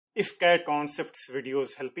If CAD concepts video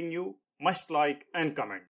is helping you, must like and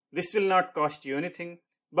comment. This will not cost you anything,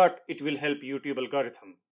 but it will help YouTube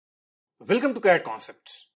algorithm. Welcome to CAD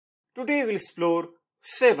concepts. Today we'll explore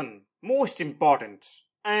 7 most important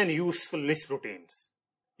and useful Lisp routines.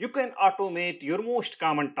 You can automate your most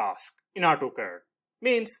common task in AutoCAD.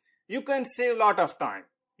 Means you can save a lot of time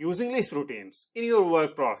using Lisp routines in your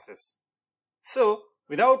work process. So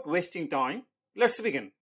without wasting time, let's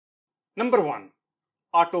begin. Number 1.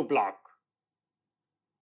 Auto block.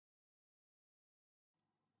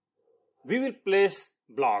 We will place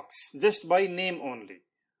blocks just by name only.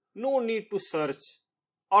 No need to search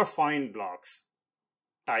or find blocks.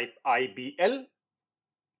 Type IBL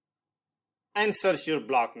and search your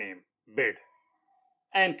block name, bed,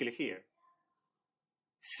 and click here.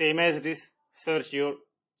 Same as it is, search your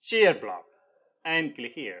chair block and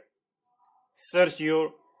click here. Search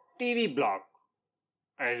your TV block.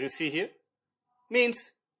 As you see here,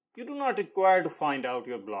 means you do not require to find out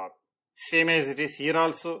your block. Same as it is here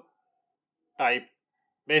also. Type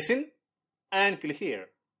basin and click here.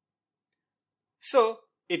 So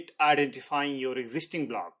it identifying your existing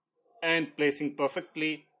block and placing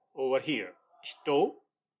perfectly over here. Stove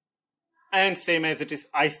and same as it is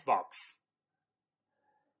ice box.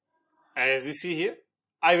 As you see here,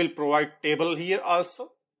 I will provide table here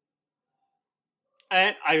also,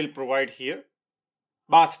 and I will provide here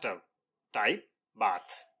bathtub. Type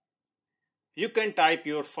bath. You can type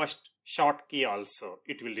your first short key also.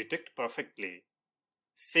 It will detect perfectly.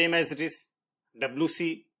 Same as it is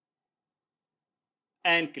WC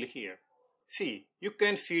and click here. See, you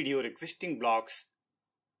can feed your existing blocks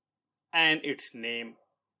and its name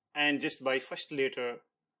and just by first letter.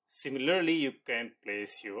 Similarly, you can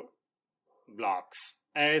place your blocks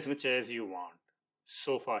as much as you want.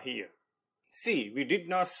 So far here. See, we did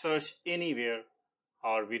not search anywhere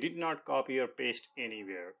or we did not copy or paste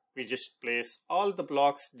anywhere. We just place all the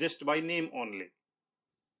blocks just by name only.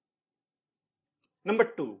 Number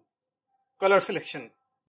 2. Color selection.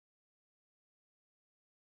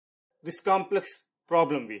 This complex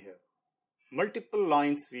problem we have. Multiple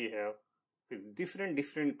lines we have with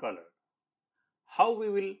different color. How we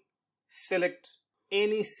will select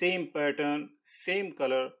any same pattern, same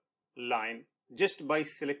color line just by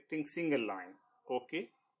selecting single line. Okay.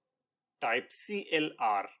 Type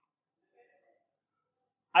CLR.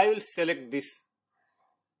 I will select this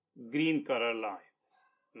green color line.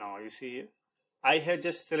 Now you see here, I have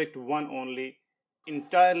just select one only,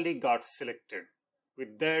 entirely got selected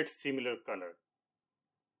with that similar color.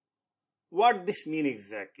 What this mean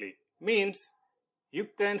exactly? Means you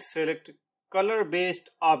can select color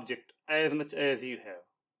based object as much as you have.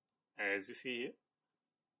 As you see here,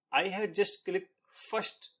 I have just clicked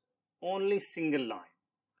first only single line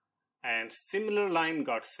and similar line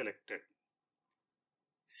got selected.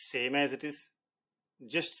 Same as it is,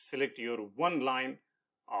 just select your one line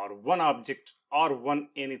or one object or one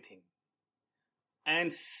anything,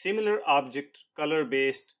 and similar object color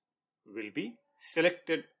based will be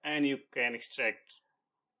selected and you can extract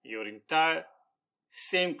your entire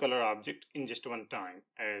same color object in just one time.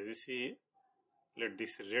 As you see here, let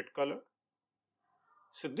this red color.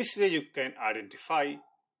 So this way you can identify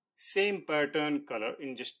same pattern color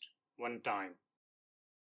in just one time.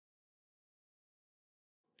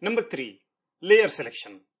 Number 3. Layer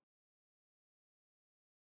selection.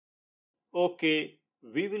 Okay,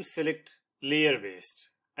 we will select layer based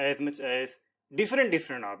as much as different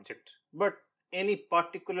object, but any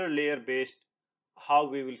particular layer based, how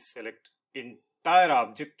we will select entire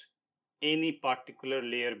object, any particular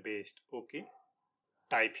layer based. Okay,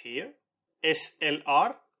 type here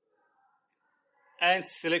SLR and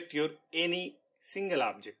select your any single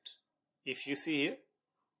object. If you see here,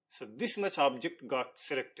 so this much object got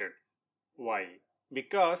selected. Why?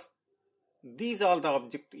 Because these are the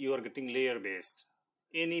object you are getting layer based,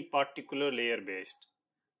 any particular layer based.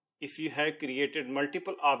 If you have created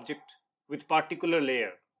multiple object with particular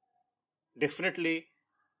layer, definitely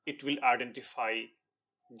it will identify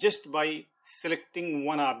just by selecting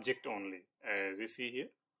one object only, as you see here.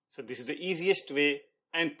 So this is the easiest way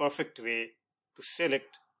and perfect way to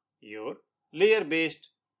select your layer based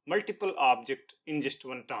multiple object in just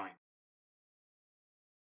one time.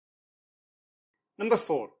 Number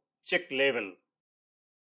 4. Check level.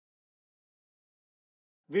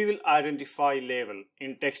 We will identify level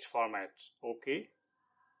in text format. Okay.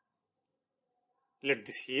 Let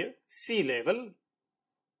this here C level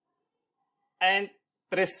and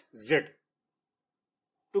press Z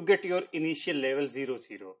to get your initial level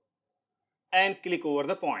 00 and click over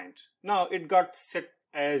the point. Now it got set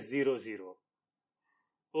as 00.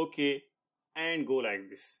 Okay, and go like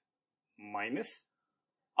this, minus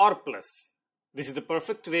or plus. This is the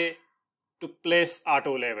perfect way to place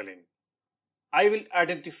auto leveling. I will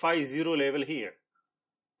identify 0 level here.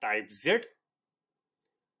 Type Z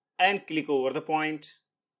and click over the point.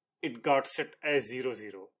 It got set as 0,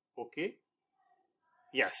 0. Okay.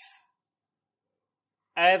 Yes.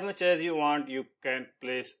 As much as you want, you can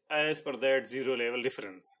place as per that 0 level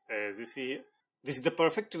reference, as you see here. This is the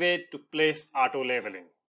perfect way to place auto leveling.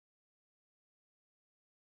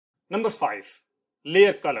 Number 5.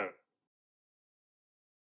 Layer color.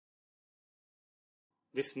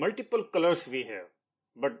 This multiple colors we have,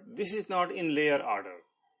 but this is not in layer order.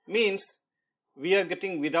 Means we are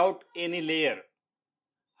getting without any layer.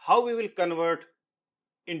 How we will convert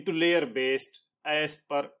into layer based as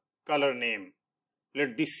per color name?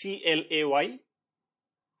 Let the CLAY,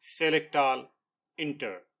 select all,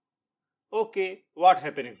 enter. Okay, what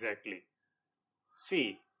happened exactly?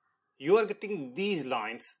 See, you are getting these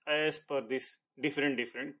lines as per this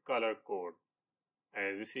different color code.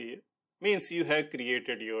 As you see here, means you have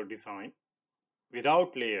created your design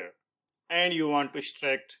without layer and you want to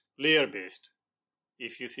extract layer based.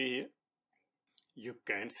 If you see here, you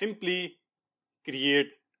can simply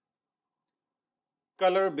create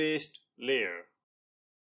color based layer.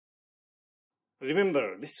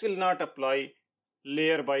 Remember, this will not apply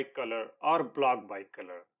layer by color or block by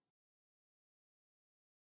color.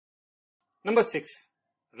 Number 6.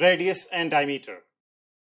 Radius and diameter.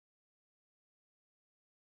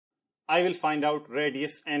 I will find out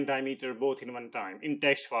radius and diameter both in one time in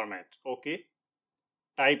text format. Okay.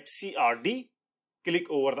 Type CRD, click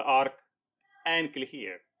over the arc and click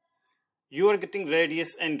here. You are getting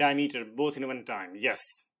radius and diameter both in one time. Yes,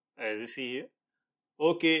 as you see here.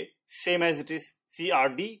 Okay, same as it is,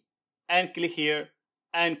 CRD and click here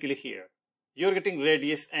and click here. You are getting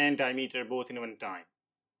radius and diameter both in one time.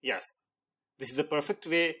 Yes, this is the perfect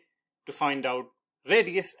way to find out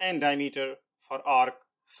radius and diameter for arc,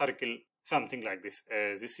 circle, something like this,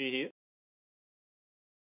 as you see here.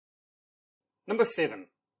 Number 7.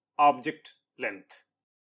 Object length.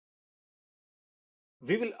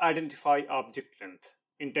 We will identify object length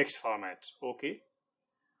in text format. Okay.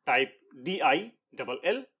 Type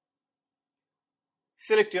DILL.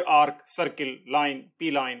 Select your arc, circle, line,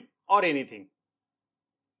 P-line or anything.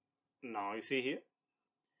 Now you see here.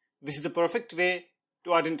 This is the perfect way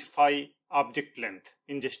to identify object length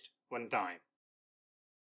in just one time.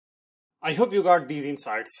 I hope you got these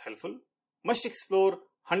insights helpful. Must explore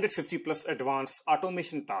 150 plus advanced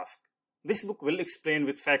automation tasks. This book will explain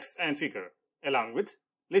with facts and figure along with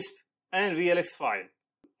Lisp and VLX file.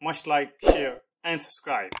 Must like, share and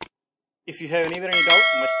subscribe. If you have any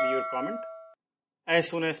doubt, must leave your comment. As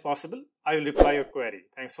soon as possible, I will reply your query.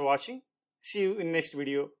 Thanks for watching. See you in next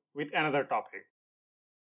video with another topic.